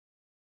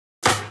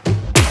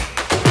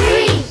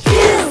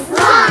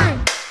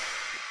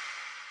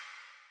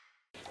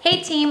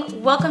Hey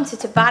team, welcome to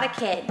TABATA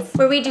Kids,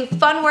 where we do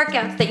fun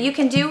workouts that you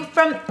can do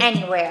from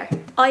anywhere.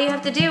 All you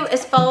have to do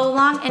is follow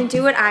along and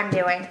do what I'm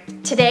doing.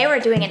 Today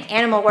we're doing an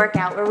animal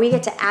workout where we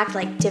get to act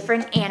like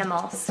different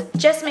animals.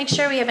 Just make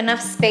sure we have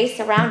enough space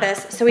around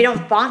us so we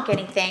don't bonk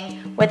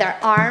anything with our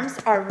arms,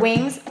 our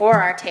wings,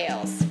 or our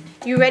tails.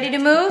 You ready to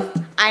move?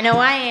 I know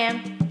I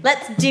am.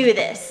 Let's do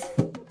this.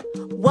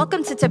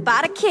 Welcome to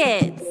TABATA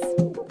Kids.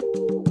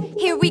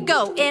 Here we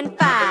go in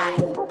 5,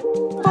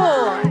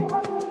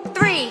 4,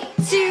 3,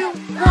 2,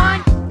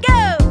 1,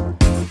 go!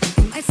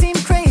 Might seem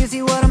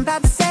crazy what I'm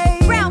about to say.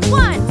 Round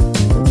 1.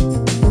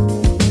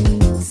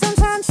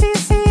 Sometimes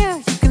she's here,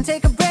 you can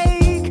take a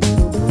break.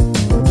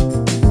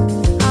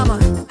 I'm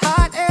a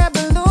hot air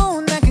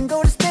balloon that can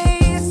go to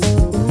space.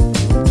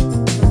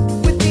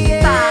 With the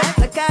air, 5,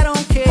 like I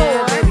don't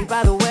care, 4, baby,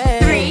 by the way.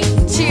 3,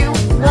 2,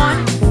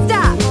 1,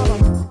 stop!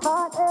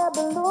 Hot air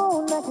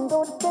balloon that can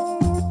go to space.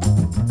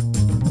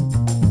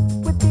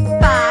 With the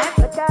air, 5,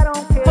 like I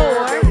don't care,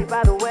 4, baby,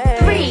 by the way.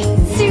 3,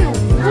 2,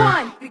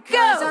 1,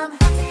 Because go!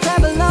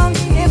 clap along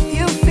if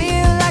you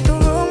feel like a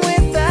room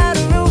without a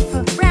roof.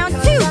 Round 2.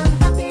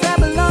 Clap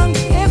along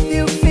if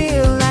you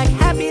feel like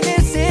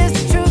happiness is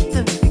the truth.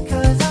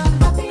 Because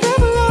clap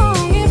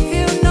along if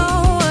you know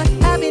what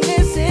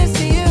happiness is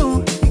to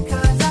you.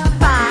 Because 5,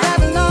 clap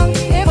along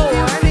if 4,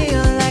 you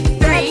feel like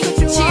 3, that's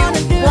what you 2,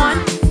 wanna do. 1,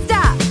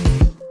 stop!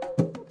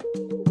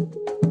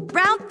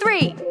 Round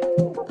 3.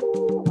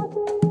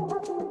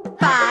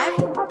 5,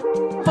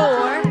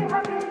 4,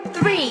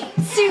 3,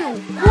 2,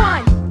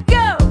 1,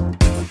 go!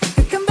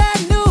 Here come bad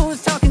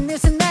news, talking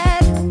this and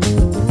that.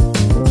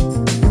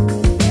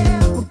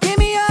 Well, give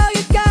me all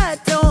you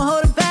got, don't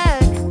hold it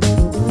back.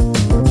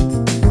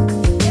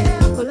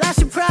 Well, I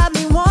should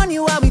probably warn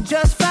you, I'll be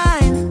just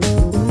fine.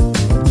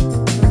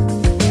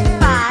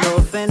 5, No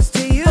offense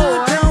to you,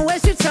 4, don't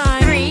waste your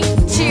time. 3,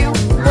 2,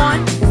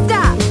 1,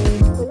 stop!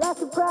 Well, I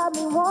should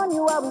probably warn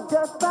you, I'll be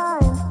just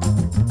fine.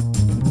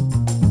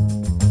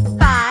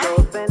 5, No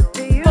offense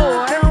to you,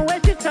 4, don't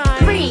waste your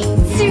time. 3,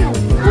 2,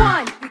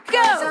 1,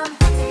 go!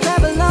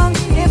 Clap along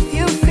if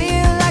you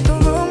feel like a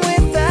room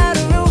without a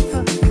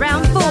roof.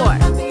 Round 4.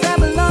 Clap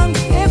along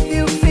if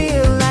you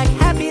feel like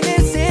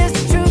happiness is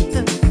the truth.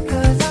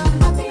 Because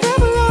clap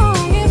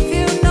along if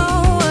you know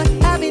what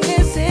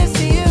happiness is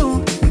to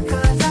you.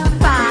 Because 5,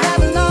 clap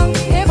along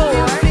if 4,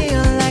 you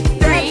feel like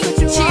 3, that's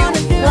what you 2,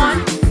 wanna do. 1,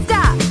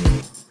 stop!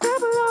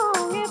 Clap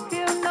along if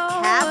you know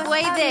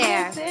Halfway what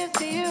there. happiness is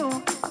to you.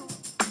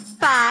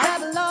 5,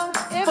 Clap along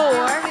if 4,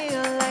 you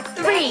feel like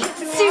 3, that's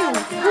what 2, you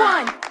wanna do.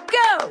 1,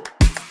 go!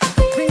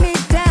 Bring me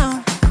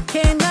down,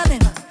 can't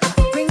nothing.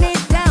 Bring me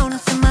down, I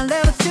said my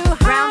level's too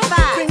high. Round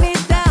 5. Bring me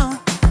down,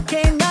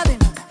 can't nothing.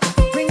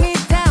 Bring me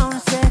down, I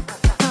said,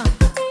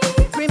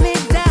 Bring me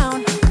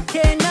down,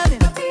 can't nothing.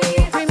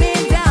 Bring me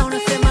down, I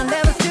said my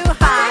level's too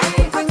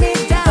high. Bring me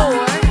down,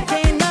 4,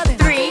 can't nothing.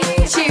 3,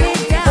 2,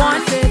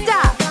 1,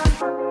 stop!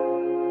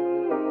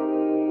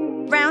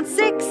 Round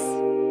 6.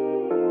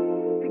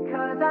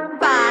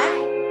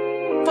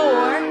 5,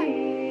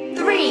 4,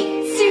 3,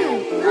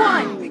 2,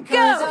 1,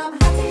 go!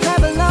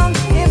 Clap along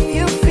if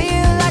you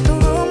feel like a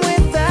room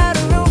without a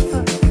roof.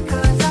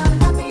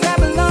 Clap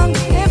along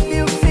if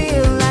you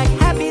feel like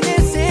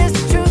happiness is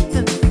the truth.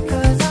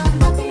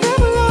 Clap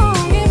along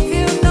if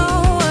you know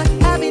what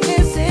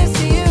happiness is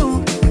to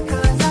you.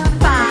 5,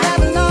 Clap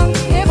along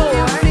if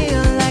you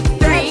feel like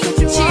 3, that's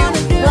what you 2,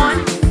 wanna do. 1,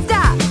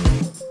 stop!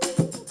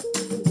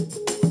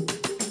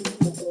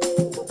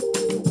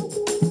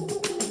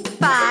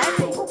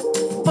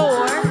 5,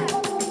 4,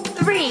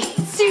 3,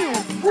 2,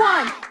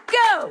 1,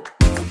 go!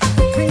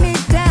 Bring me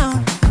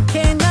down,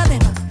 can't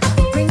nothing.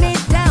 Bring me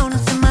down, I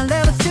said my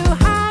level's too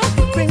high.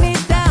 Bring me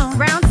down,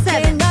 Round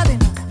 7. can't nothing.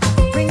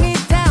 Bring me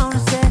down, I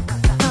said,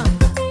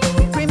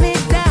 Bring me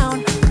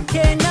down,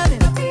 can't nothing.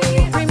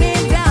 Bring me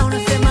down, I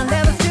said my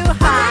level's too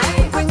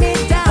high. 5, Bring me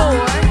down,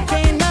 4,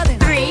 can't nothing.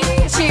 3,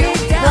 2,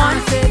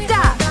 1,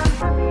 stop!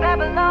 Clap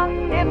along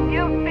if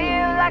you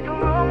feel like a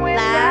room without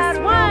Last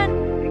a one.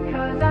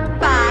 Because 5,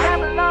 clap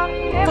along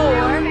if 4,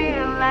 you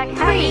feel like 3,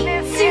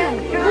 happiness 2, is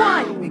the truth.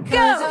 1,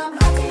 go!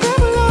 Clap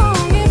along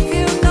if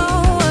you know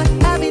what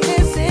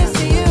happiness is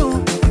to you.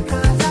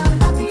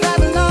 Clap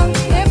along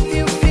if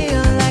you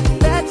feel like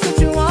that's what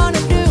you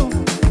wanna do.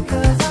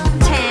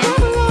 10,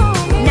 Clap along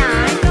if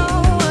 9, you know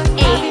what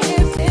 8,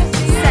 happiness is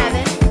to you.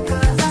 7,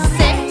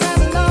 6,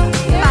 Clap along if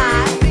you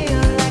 5,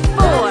 feel like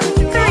 4, that's what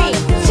you 3,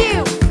 wanna do.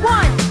 2,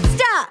 1,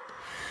 stop!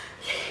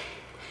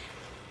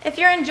 If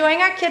you're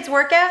enjoying our kids'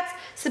 workouts,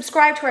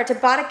 subscribe to our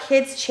TABATA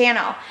Kids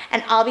channel,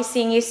 and I'll be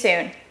seeing you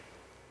soon.